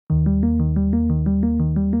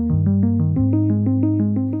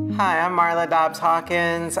Hi, I'm Marla Dobbs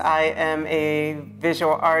Hawkins. I am a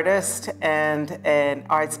visual artist and an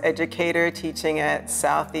arts educator teaching at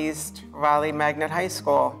Southeast Raleigh Magnet High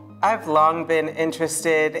School. I've long been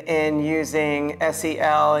interested in using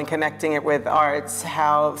SEL and connecting it with arts,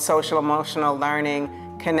 how social emotional learning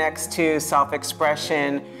connects to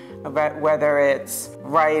self-expression, whether it's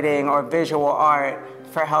writing or visual art,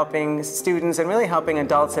 for helping students and really helping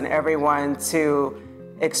adults and everyone to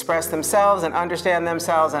express themselves and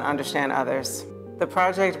understand others. The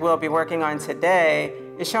project we'll be working on today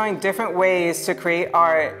is showing different ways to create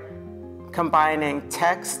art combining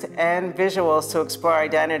text and visuals to explore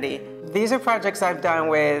identity. These are projects I've done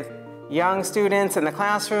with young students in the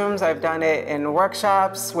classrooms. I've done it in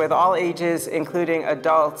workshops with all ages, including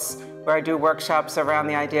adults, where I do workshops around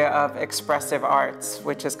the idea of expressive arts,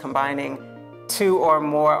 which is combining two or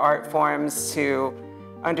more art forms to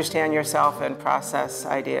understand yourself and process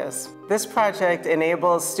ideas. This project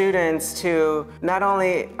enables students to not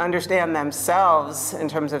only understand themselves in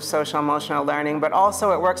terms of social emotional learning, but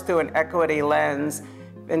also it works through an equity lens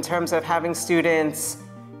in terms of having students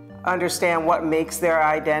understand what makes their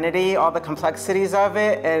identity, all the complexities of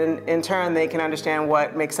it, and in turn they can understand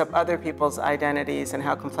what makes up other people's identities and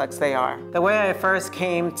how complex they are. The way I first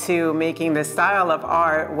came to making this style of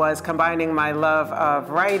art was combining my love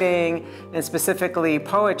of writing and specifically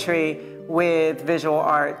poetry with visual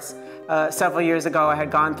arts. Several years ago I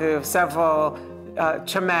had gone through several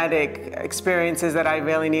traumatic experiences that I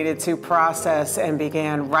really needed to process and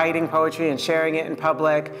began writing poetry and sharing it in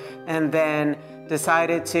public, and then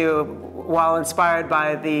decided to, while inspired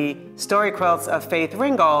by the story quilts of Faith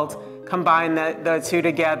Ringgold, combine the two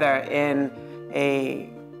together in a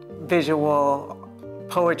visual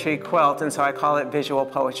poetry quilt, and so I call it visual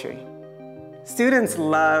poetry. Students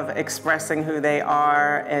love expressing who they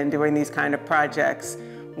are and doing these kind of projects.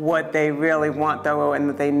 What they really want, though, and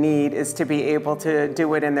that they need is to be able to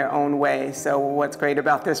do it in their own way. So what's great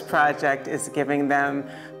about this project is giving them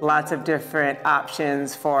lots of different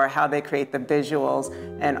options for how they create the visuals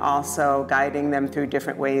and also guiding them through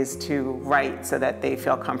different ways to write so that they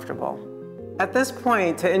feel comfortable. At this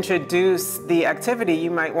point, to introduce the activity,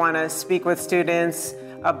 you might want to speak with students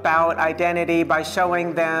about identity by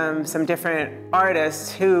showing them some different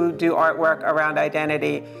artists who do artwork around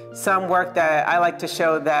identity. Some work that I like to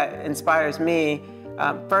show that inspires me.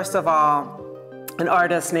 First of all, an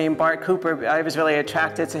artist named Bart Cooper, I was really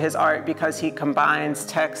attracted to his art because he combines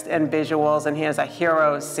text and visuals, and he has a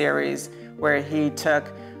heroes series where he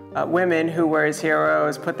took women who were his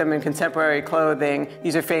heroes, put them in contemporary clothing.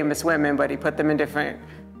 These are famous women, but he put them in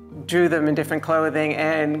drew them in different clothing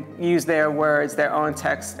and used their words, their own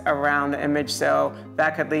text around the image, so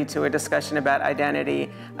that could lead to a discussion about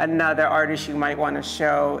identity. Another artist you might want to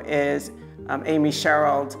show is Amy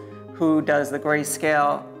Sherald, who does the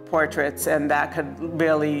grayscale portraits, and that could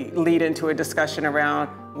really lead into a discussion around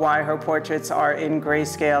why her portraits are in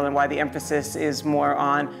grayscale and why the emphasis is more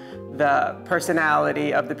on the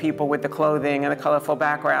personality of the people with the clothing and the colorful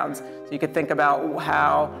backgrounds. So you could think about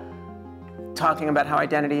talking about how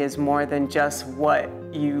identity is more than just what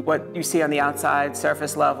you see on the outside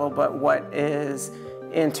surface level, but what is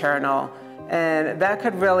internal. And that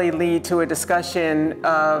could really lead to a discussion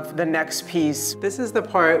of the next piece. This is the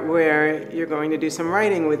part where you're going to do some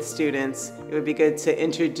writing with students. It would be good to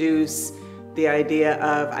introduce the idea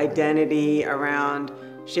of identity around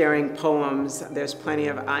sharing poems. There's plenty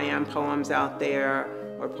of I am poems out there,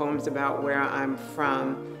 or poems about where I'm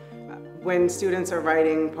from. When students are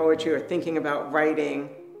writing poetry or thinking about writing,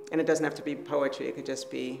 and it doesn't have to be poetry, it could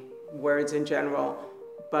just be words in general,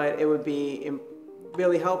 but it would be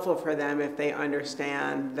really helpful for them if they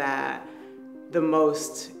understand that the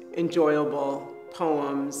most enjoyable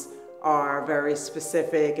poems are very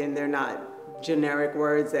specific and they're not generic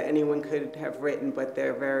words that anyone could have written, but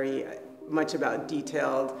they're very much about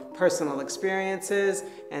detailed personal experiences,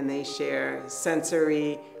 and they share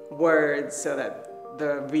sensory words so that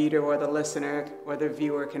the reader or the listener or the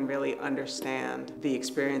viewer can really understand the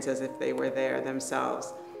experience as if they were there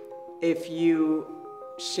themselves. If you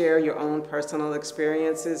share your own personal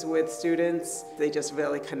experiences with students, they just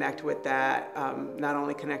really connect with that, not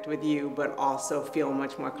only connect with you, but also feel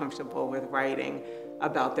much more comfortable with writing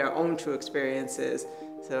about their own true experiences.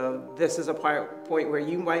 So this is a point where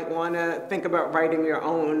you might want to think about writing your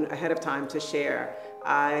own ahead of time to share.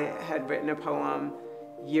 I had written a poem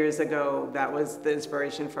years ago that was the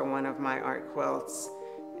inspiration for one of my art quilts,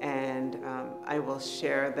 and I will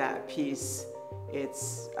share that piece.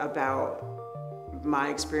 It's about my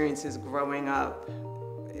experiences growing up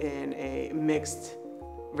in a mixed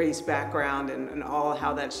race background and all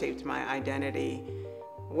how that shaped my identity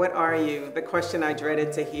What are you? The question I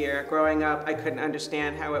dreaded to hear. Growing up, I couldn't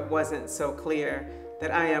understand how it wasn't so clear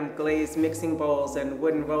that I am glazed mixing bowls and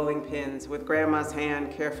wooden rolling pins with grandma's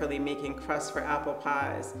hand carefully making crusts for apple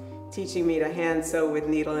pies, teaching me to hand sew with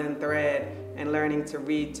needle and thread, and learning to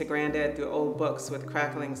read to granddad through old books with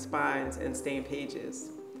crackling spines and stained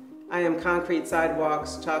pages. I am concrete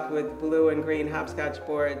sidewalks chalked with blue and green hopscotch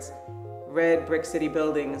boards, red brick city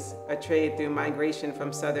buildings, a trade through migration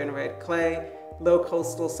from southern red clay, low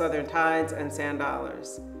coastal southern tides, and sand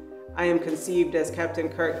dollars. I am conceived as Captain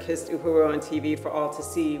Kirk kissed Uhuru on TV for all to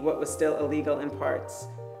see what was still illegal in parts,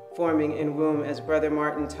 forming in womb as Brother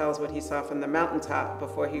Martin tells what he saw from the mountaintop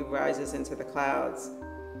before he rises into the clouds.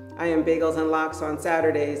 I am bagels and lox on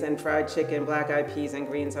Saturdays and fried chicken, black-eyed peas, and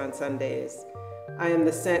greens on Sundays. I am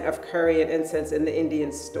the scent of curry and incense in the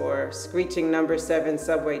Indian store, screeching number 7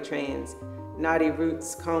 subway trains, naughty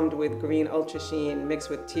roots combed with green ultra sheen mixed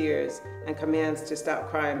with tears, and commands to stop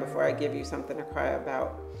crying before I give you something to cry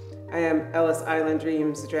about. I am Ellis Island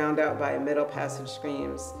dreams drowned out by middle passage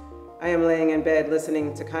screams. I am laying in bed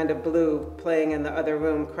listening to Kind of Blue playing in the other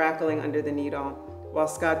room, crackling under the needle, while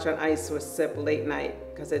scotch on ice was sipped late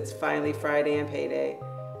night because it's finally Friday and payday.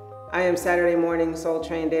 I am Saturday morning Soul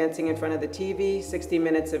Train dancing in front of the TV, 60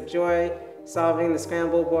 minutes of joy, solving the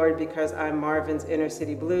scramble board because I'm Marvin's Inner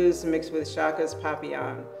City Blues mixed with Shaka's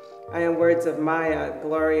Papillon. I am words of Maya,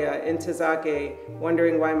 Gloria, Intezake,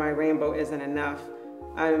 wondering why my rainbow isn't enough.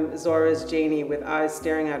 I'm Zora's Janie with eyes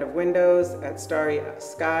staring out of windows at starry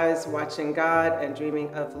skies, watching God and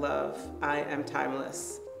dreaming of love. I am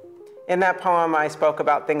timeless. In that poem, I spoke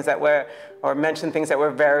about things that were, or mentioned things that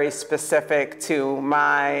were very specific to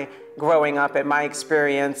my growing up and my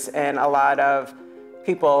experience, and a lot of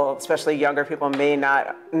people, especially younger people, may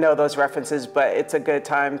not know those references, but it's a good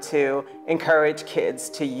time to encourage kids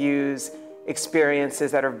to use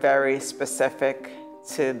experiences that are very specific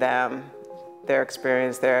to them, their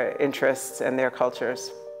experience, their interests, and their cultures.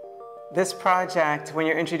 This project, when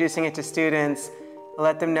you're introducing it to students,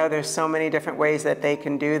 let them know there's so many different ways that they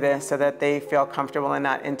can do this so that they feel comfortable and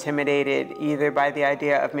not intimidated either by the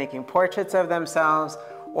idea of making portraits of themselves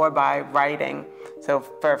or by writing. So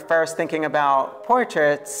for first thinking about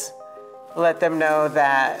portraits, let them know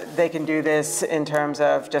that they can do this in terms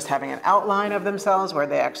of just having an outline of themselves where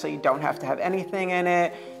they actually don't have to have anything in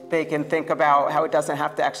it. They can think about how it doesn't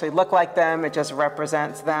have to actually look like them, it just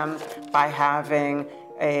represents them by having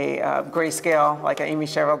a grayscale, like an Amy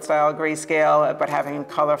Sherald style grayscale, but having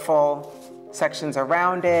colorful sections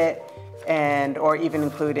around it, and or even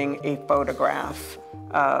including a photograph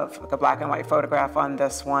of like a black and white photograph on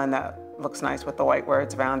this one that looks nice with the white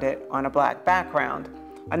words around it on a black background.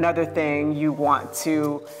 Another thing you want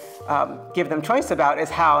to give them choice about is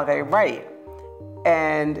how they write.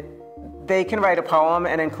 And they can write a poem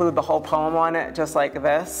and include the whole poem on it, just like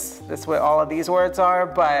this. This is what all of these words are,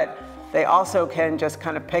 but they also can just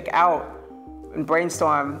kind of pick out and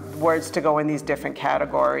brainstorm words to go in these different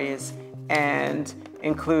categories and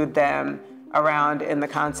include them around in the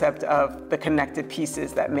concept of the connected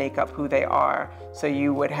pieces that make up who they are. So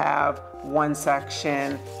you would have one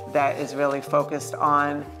section that is really focused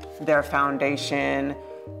on their foundation,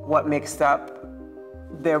 what makes up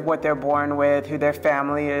what they're born with, who their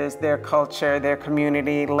family is, their culture, their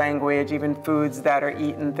community, language, even foods that are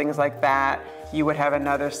eaten, things like that. You would have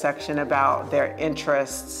another section about their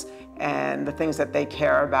interests and the things that they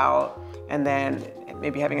care about, and then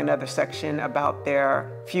maybe having another section about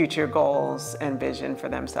their future goals and vision for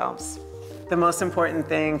themselves. The most important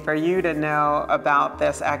thing for you to know about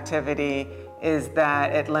this activity is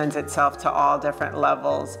that it lends itself to all different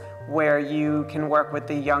levels, where you can work with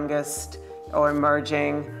the youngest or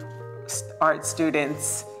emerging art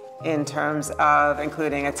students in terms of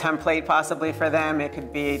including a template possibly for them. It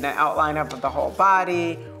could be an outline of the whole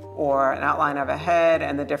body or an outline of a head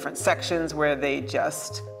and the different sections where they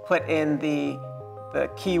just put in the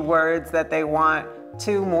key words that they want,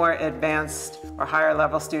 to more advanced or higher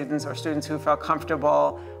level students or students who feel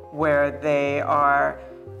comfortable where they are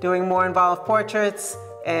doing more involved portraits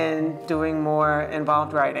and doing more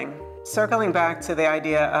involved writing. Circling back to the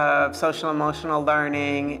idea of social emotional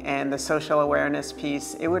learning and the social awareness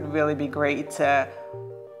piece, it would really be great to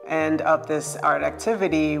end up this art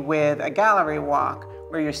activity with a gallery walk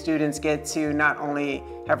where your students get to not only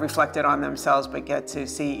have reflected on themselves, but get to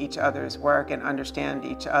see each other's work and understand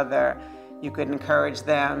each other. You could encourage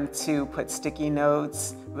them to put sticky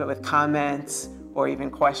notes with comments or even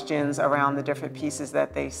questions around the different pieces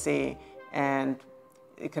that they see, and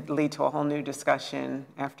it could lead to a whole new discussion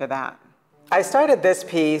after that. I started this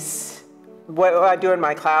piece, what I do in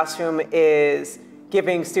my classroom is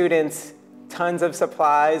giving students tons of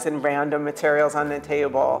supplies and random materials on the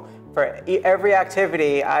table. For every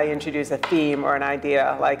activity, I introduce a theme or an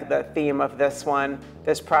idea, like the theme of this one,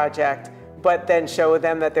 this project, but then show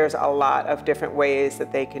them that there's a lot of different ways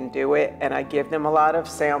that they can do it. And I give them a lot of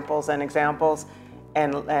samples and examples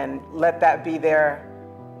and let that be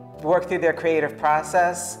work through their creative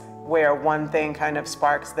process, where one thing kind of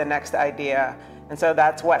sparks the next idea. And so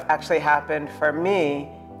that's what actually happened for me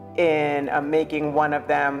in making one of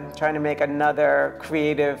them, trying to make another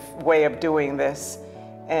creative way of doing this.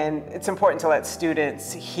 And it's important to let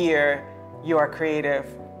students hear your creative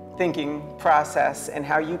thinking process and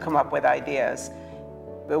how you come up with ideas.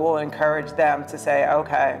 It will encourage them to say,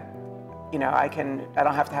 okay, you know, I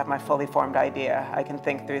don't have to have my fully formed idea. I can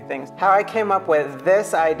think through things. How I came up with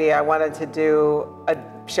this idea, I wanted to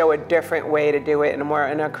show a different way to do it in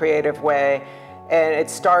a creative way. And it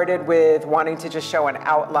started with wanting to just show an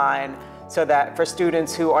outline, so that for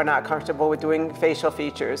students who are not comfortable with doing facial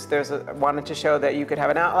features, wanted to show that you could have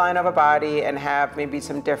an outline of a body and have maybe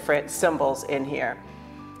some different symbols in here.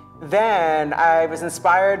 Then I was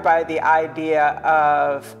inspired by the idea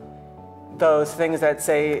of those things that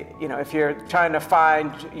say, you know, if you're trying to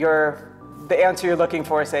find the answer you're looking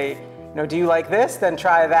for, say, you know, do you like this? Then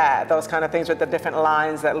try that. Those kind of things with the different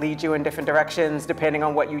lines that lead you in different directions depending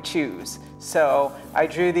on what you choose. So I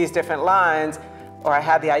drew these different lines, or I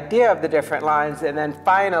had the idea of the different lines, and then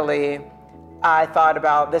finally I thought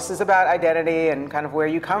about, this is about identity and kind of where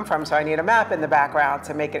you come from, so I need a map in the background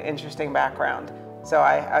to make an interesting background. So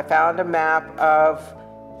I found a map of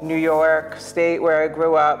New York State where I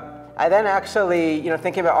grew up. I then actually, you know,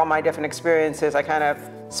 thinking about all my different experiences, I kind of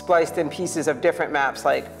spliced in pieces of different maps,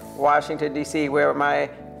 like Washington, D.C., where my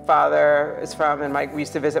father is from, and we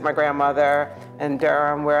used to visit my grandmother, and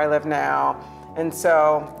Durham, where I live now. And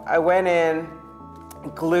so I went in,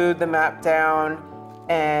 glued the map down,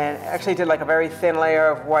 and actually did like a very thin layer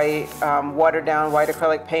of white, watered down white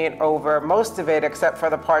acrylic paint over most of it, except for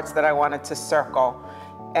the parts that I wanted to circle.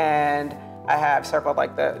 And I have circled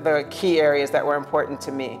like the key areas that were important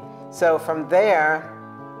to me. So from there,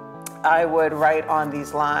 I would write on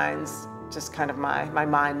these lines, just kind of my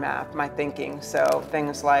mind map, my thinking. So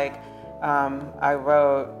things like, I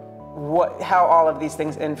wrote how all of these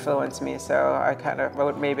things influence me. So I kind of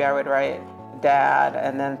wrote, maybe I would write dad,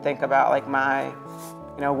 and then think about like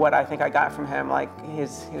what I think I got from him. Like he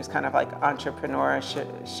was kind of like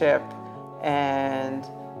entrepreneurship, and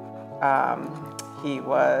he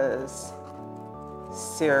was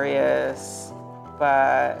serious,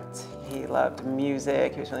 but he loved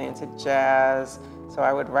music. He was really into jazz. So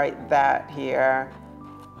I would write that here,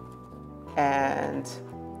 and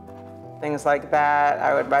things like that.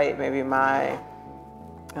 I would write maybe my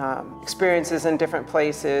experiences in different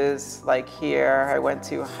places. Like here, I went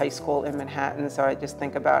to high school in Manhattan, so I just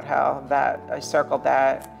think about how I circled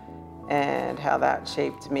that and how that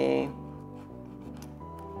shaped me.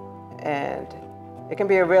 And it can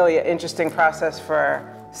be a really interesting process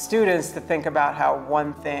for students to think about how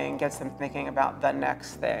one thing gets them thinking about the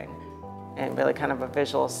next thing, and really kind of a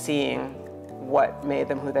visual seeing what made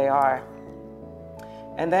them who they are.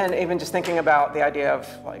 And then even just thinking about the idea of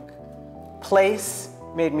like place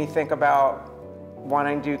made me think about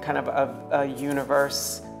wanting to do kind of a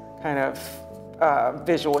universe kind of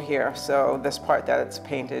visual here. So this part that's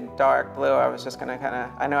painted dark blue, I was just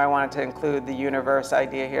gonna I know I wanted to include the universe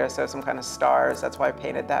idea here, so some kind of stars. That's why I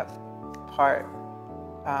painted that part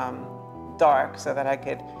dark, so that I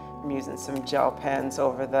could, I'm using some gel pens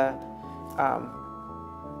over the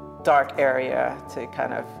dark area to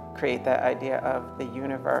kind of create that idea of the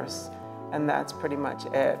universe. And that's pretty much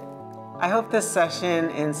it. I hope this session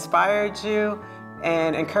inspired you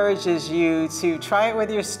and encourages you to try it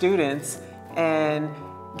with your students and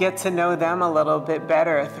get to know them a little bit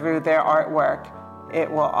better through their artwork.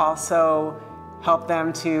 It will also help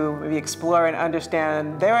them to maybe explore and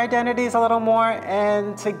understand their identities a little more,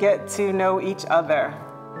 and to get to know each other.